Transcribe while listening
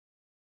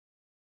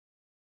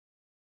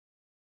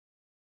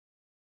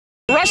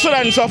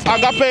Residents of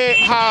Agape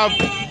have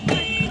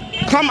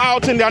come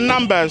out in their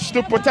numbers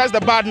to protest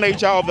the bad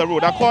nature of the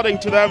road. According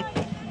to them,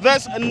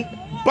 this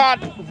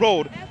bad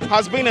road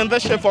has been in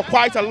this shape for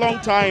quite a long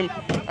time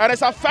and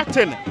it's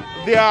affecting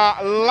their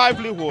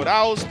livelihood.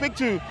 I'll speak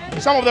to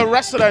some of the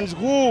residents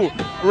who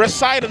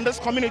reside in this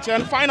community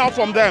and find out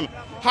from them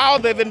how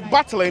they've been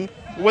battling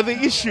with the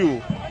issue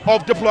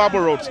of deplorable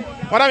roads.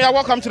 Madam, you're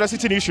welcome to the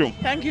Citi Newsroom.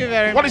 Thank you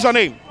very much. What is your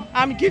name?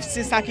 I'm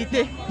Gifty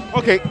Sakite.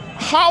 Okay,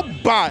 how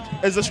bad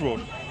is this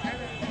road?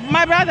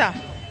 My brother,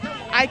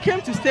 I came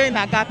to stay in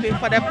Agape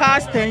for the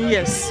past 10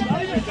 years.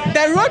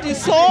 The road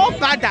is so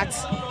bad that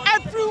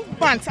every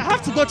month I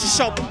have to go to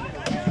shop.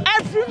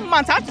 Every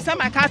month I have to send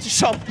my car to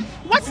shop.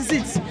 What is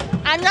it?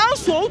 And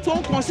also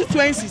to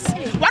constituencies,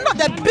 one of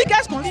the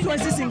biggest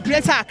constituencies in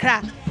Greater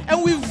Accra,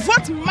 and we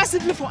vote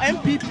massively for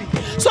MPP.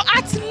 So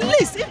at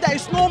least if there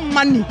is no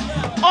money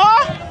or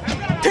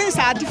things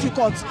are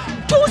difficult,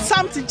 do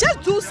something,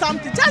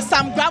 just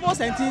some gravels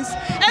and things,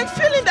 and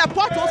fill in the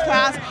potholes for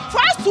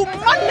us to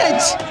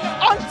manage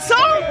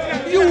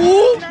until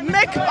you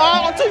make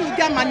or until you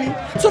get money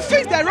to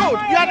fix the road.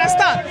 You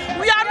understand?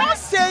 We are not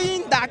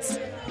saying that,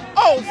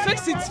 oh,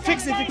 fix it.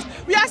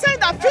 We are saying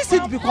that fix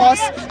it because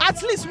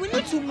at least we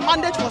need to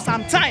manage for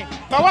some time.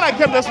 Now when I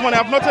came this morning,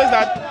 I've noticed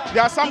that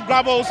there are some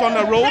gravels on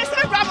the road. There's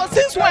some gravels.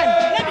 Since when?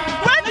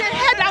 When they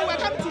heard that we're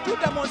coming to do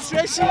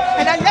demonstration,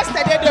 and then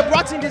yesterday they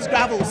brought in these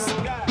gravels.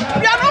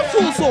 We are not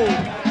fools, so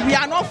we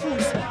are not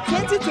fools.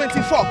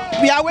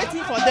 2024, we are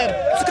waiting for them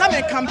to come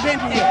and campaign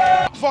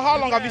here. For how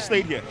long have you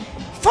stayed here?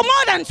 For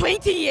more than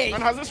 20 years.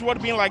 And has this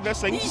road been like this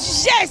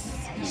since?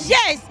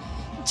 Yes.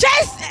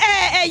 Just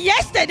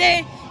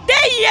yesterday,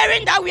 they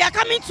hearing that we are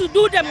coming to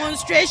do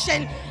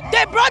demonstration.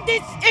 They brought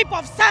this heap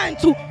of sand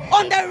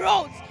on the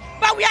roads.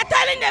 But we are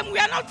telling them we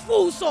are not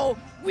fools, so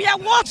we are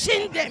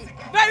watching them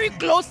very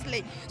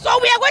closely. So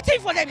we are waiting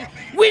for them.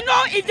 We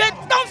know if they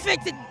don't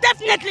fix it,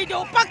 definitely they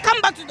will come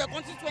back to the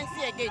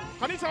constituency again.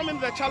 Can you tell me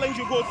the challenge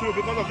you go through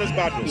because of this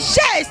bad road?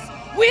 Yes,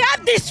 we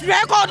have this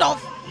record of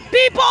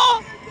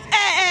people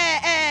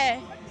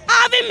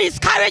having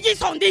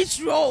miscarriages on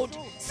this road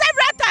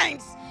several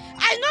times.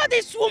 I know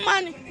this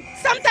woman,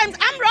 sometimes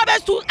armed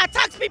robbers to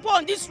attack people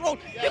on this road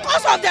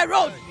because of the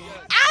road.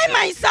 I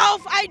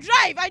myself, I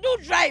do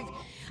drive.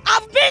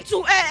 I've been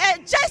to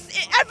just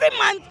every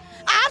month,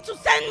 I have to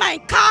send my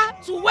car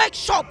to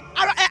workshop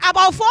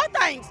about 4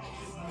 times,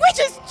 which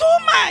is too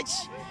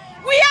much.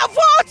 We are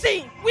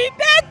voting, we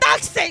pay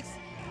taxes.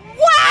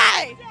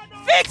 Why?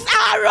 Fix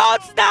our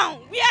roads down.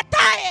 We are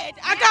tired.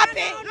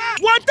 Agape.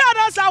 One time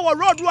that's our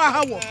road. One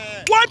time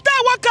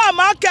what come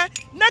market.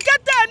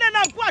 Nakata and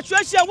I'm quite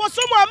sure was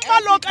someone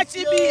malo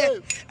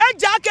kachibi. And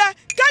Jacka,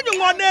 can you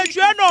want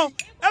to know?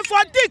 And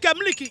for Dick and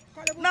Licky.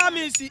 Now,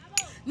 Missy.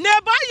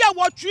 Never ya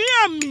what you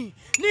and me.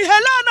 Ni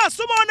Helena,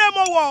 someone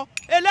more.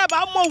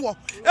 Eleba more.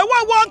 And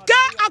what one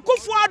care,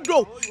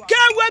 Akufuado.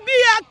 Can we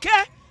be a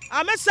care?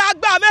 I'm a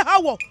sagba, I'm a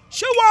hawo.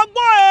 She won't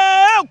go.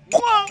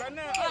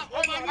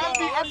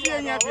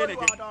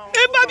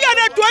 If Baby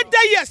had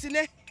 20 years in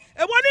it,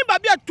 and one in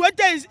Baby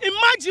 20 years,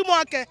 imagine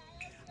market.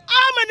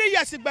 How many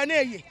years in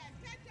Banay?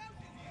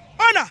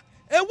 Anna,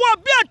 it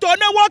won't be a ton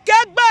of walk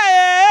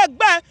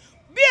back.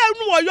 Be a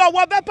new your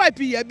water pipe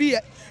here, be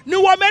it.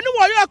 No woman who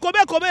are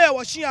Kobe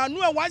was she and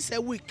once a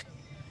week.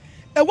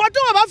 And what do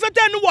about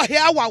 10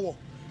 here? Wow.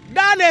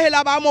 Down a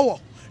Helabamo,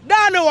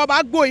 down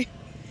about boy.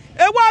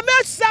 E wa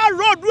mesa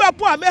road ru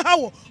apo ame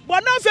hawo bo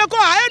na fe ko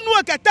a enu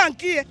e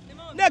ketanki e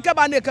na ke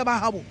ba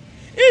hawo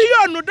ihe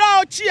onu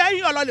da ochi e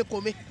ihe olo le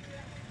komi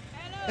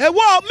e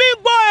wo mi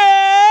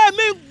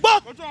gbo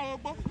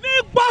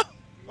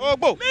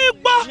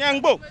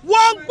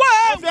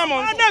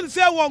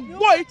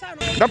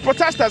The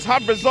protesters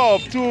have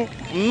resolved to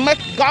make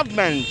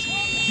government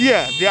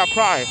hear their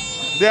cry.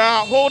 They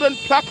are holding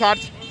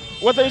placards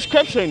with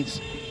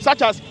inscriptions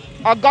such as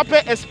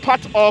Agape is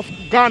part of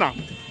Ghana.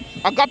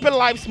 Agape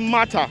lives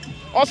matter.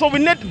 Also, we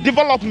need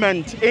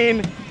development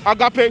in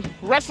Agape.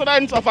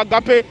 Residents of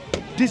Agape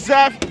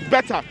deserve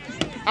better.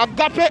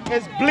 Agape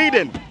is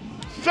bleeding.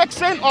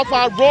 Fixing of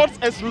our roads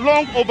is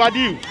long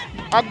overdue.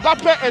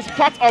 Agape is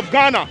part of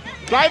Ghana.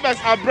 Drivers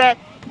are bred,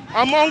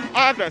 among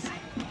others.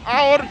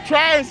 I will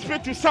try and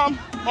speak to some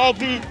of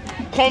the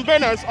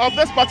conveners of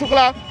this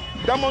particular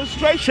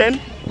demonstration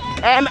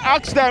and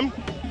ask them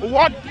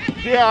what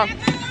their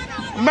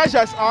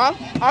measures are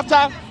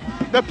after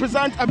they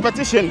present a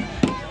petition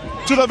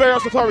to the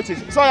various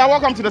authorities. So,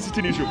 welcome to the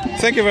Citi Newsroom.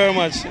 Thank you very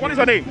much. What is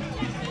your name?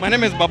 My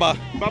name is Baba.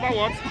 Baba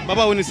what?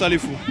 Baba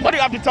Unisalifu. What do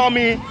you have to tell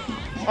me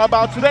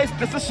about today's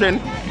decision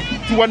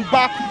to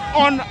embark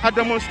on a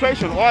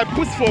demonstration or a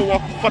peaceful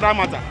walk for that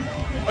matter?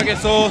 Okay,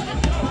 so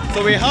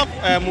we have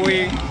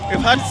we've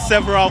had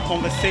several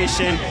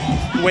conversations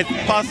with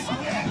past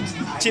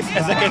chief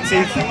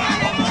executives.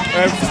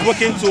 We've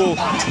spoken to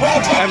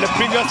the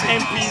previous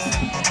MPs.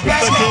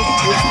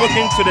 We've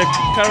spoken to the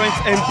current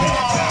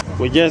MP.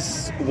 We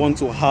just want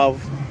to have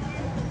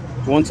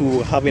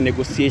a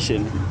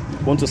negotiation.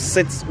 Want to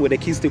sit with the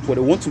key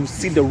stakeholder. Want to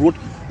see the road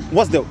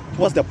what's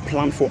the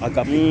plan for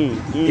Agape?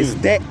 Is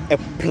there a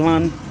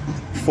plan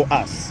for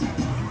us?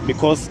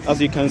 Because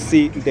as you can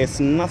see, there's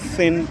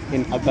nothing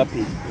in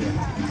Agape.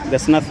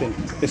 There's nothing.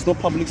 There's no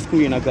public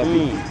school in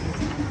Agape.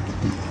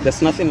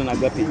 There's nothing in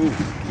Agape.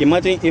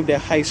 Imagine if the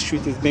high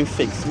street is being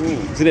fixed.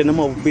 See the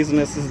number of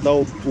businesses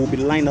that will be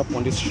lined up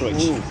on this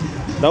stretch.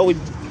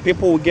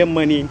 People will get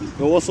money.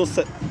 They will also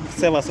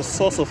serve as a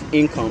source of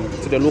income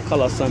to the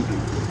local assembly.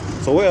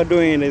 So what we're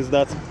doing is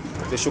that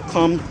they should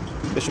come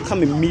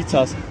and meet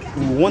us.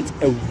 We want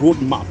a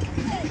roadmap.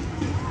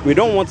 We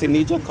don't want a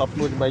knee-jerk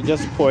approach by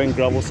just pouring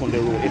gravels on the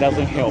road. It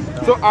doesn't help.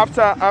 So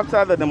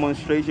after the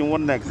demonstration,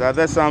 what next? Are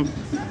there some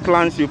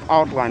plans you've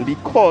outlined?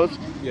 Because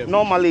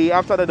normally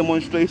after the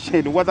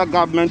demonstration, whether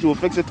government will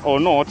fix it or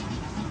not,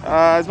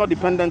 it's not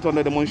dependent on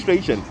the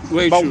demonstration.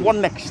 What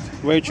next?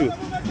 Very true.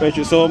 Very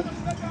true. So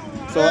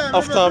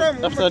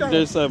after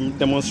this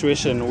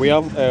demonstration, we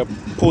have a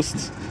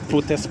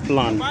post-protest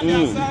plan.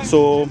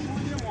 So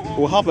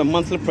we'll have a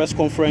monthly press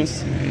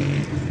conference.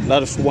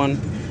 That is one,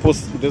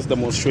 post this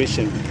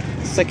demonstration.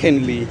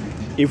 Secondly,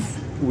 if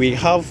we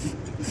have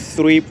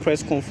 3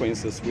 press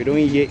conferences, we don't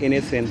hear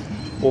anything,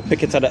 we'll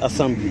pick it at the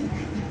assembly.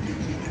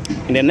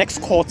 In the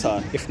next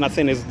quarter, if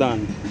nothing is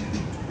done,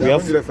 we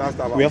have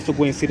to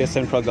go and see the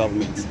central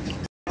government.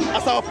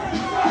 As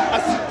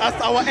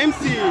our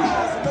MC,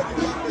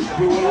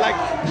 we would like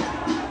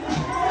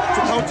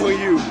to count on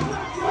you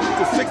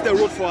to fix the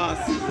road for us.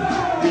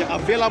 We are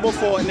available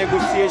for a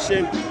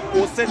negotiation. We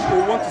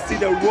want to see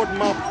the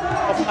roadmap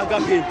of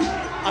Agape.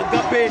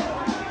 Agape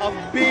have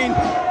been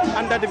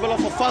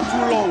underdeveloped for far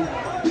too long.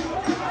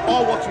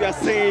 All what we are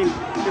saying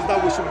is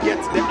that we should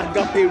get the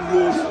Agape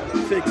road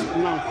fixed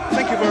now.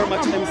 Thank you very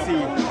much,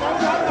 MC.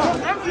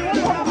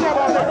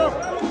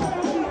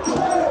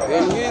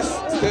 In his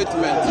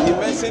statement, he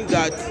mentioned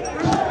that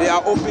they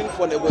are open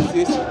for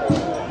negotiation.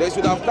 They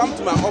should have come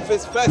to my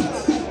office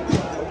first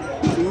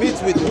to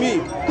meet with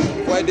me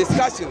for a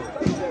discussion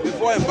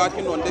before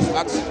embarking on this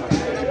action.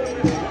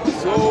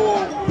 So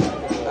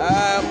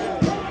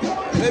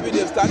maybe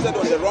they've started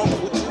on the wrong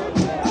foot.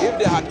 If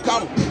they had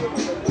come,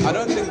 I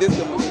don't think this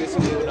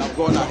demonstration would have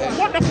gone ahead.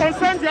 What the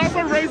concerns you're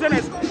also raising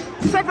is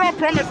several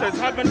promises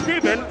have been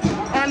given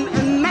and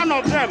none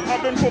of them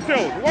have been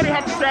fulfilled. What do you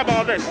have to say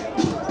about this?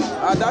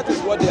 That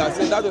is what they are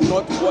saying. That is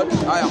not what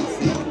I am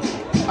saying.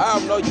 I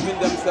am not giving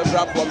them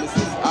several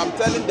promises. I'm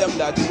telling them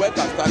that work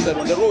has started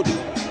on the road.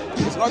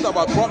 It's not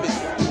about promise.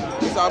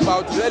 It's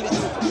about reality.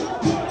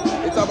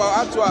 It's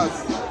about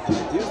actuals.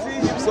 You see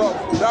heaps of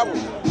gravel.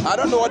 I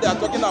don't know what they are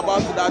talking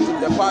about that in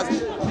the past.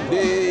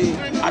 They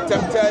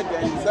attempted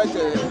and such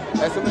a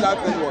similar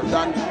thing was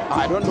done.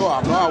 I don't know.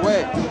 I'm not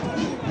aware.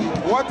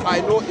 What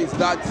I know is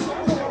that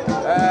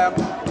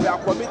we are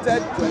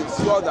committed to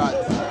ensure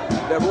that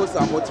the roads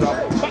are more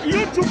traveled. But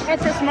you took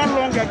office not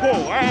long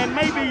ago, and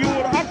maybe you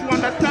would have to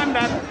understand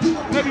that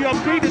maybe your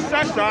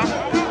predecessor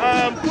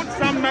put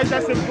some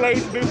measures in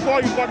place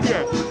before you got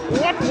here.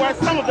 What were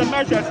some of the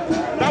measures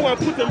that were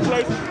put in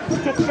place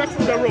to fix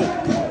the road?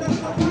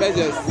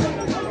 Measures.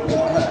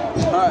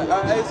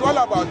 It's all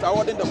about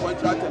awarding the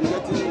contract and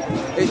getting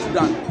it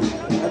done.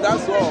 And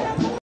that's all.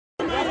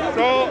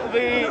 So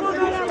the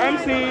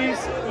MCs,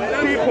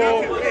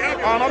 people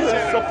are not in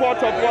support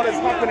of what is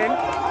happening.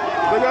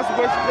 They just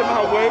wish them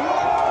away. They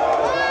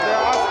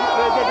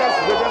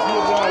just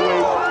move them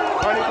away.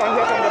 And you can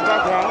hear from the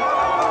background,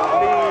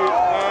 the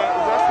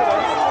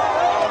residents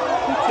are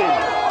putting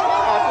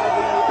out of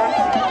the MC.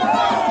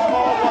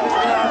 All what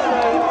they are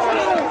saying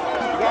is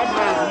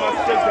government must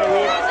take the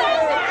road.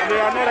 They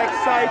are not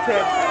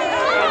excited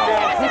and they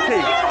are putting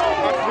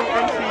at the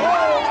MC.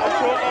 It's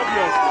so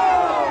obvious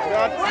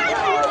that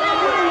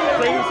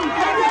things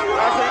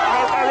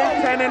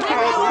are turning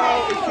out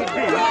how it should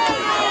be.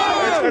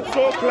 It's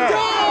so clear.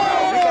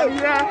 You can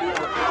hear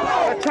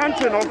the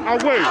chanting of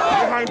away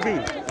behind me.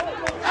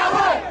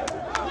 Away!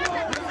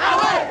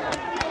 Away!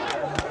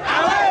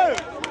 Away!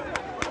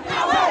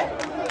 Away!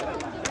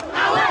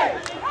 Away!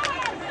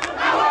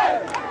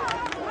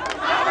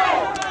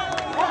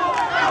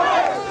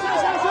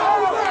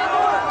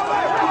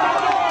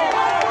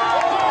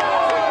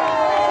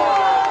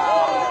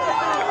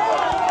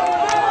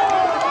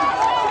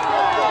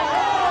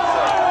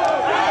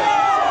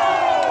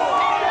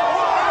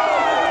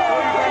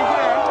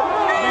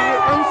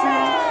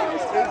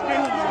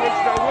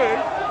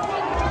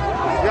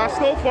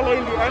 Still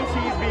following the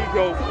MC's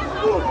vehicle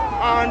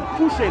and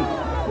pushing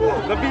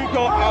the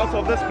vehicle out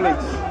of this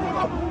place.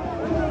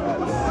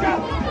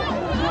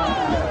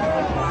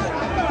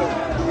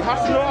 He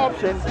has no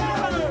option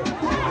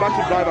but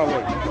to drive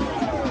away.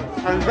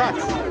 And that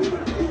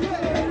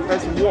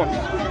is what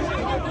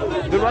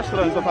the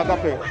residents of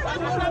Agape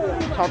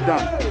have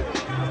done.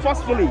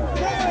 Forcefully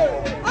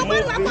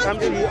move the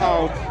MC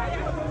out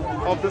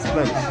of this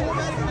place.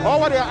 All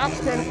what they are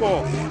asking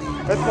for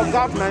is for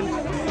government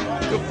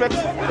to fix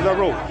the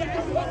road.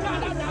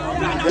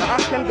 They're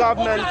asking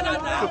government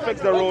to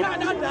fix the road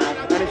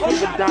and it should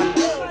be done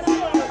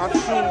as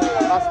soon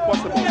as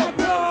possible.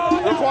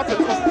 Reporting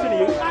for Citi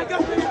News,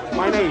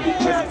 my name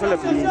is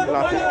Philip Lee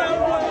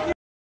Latte.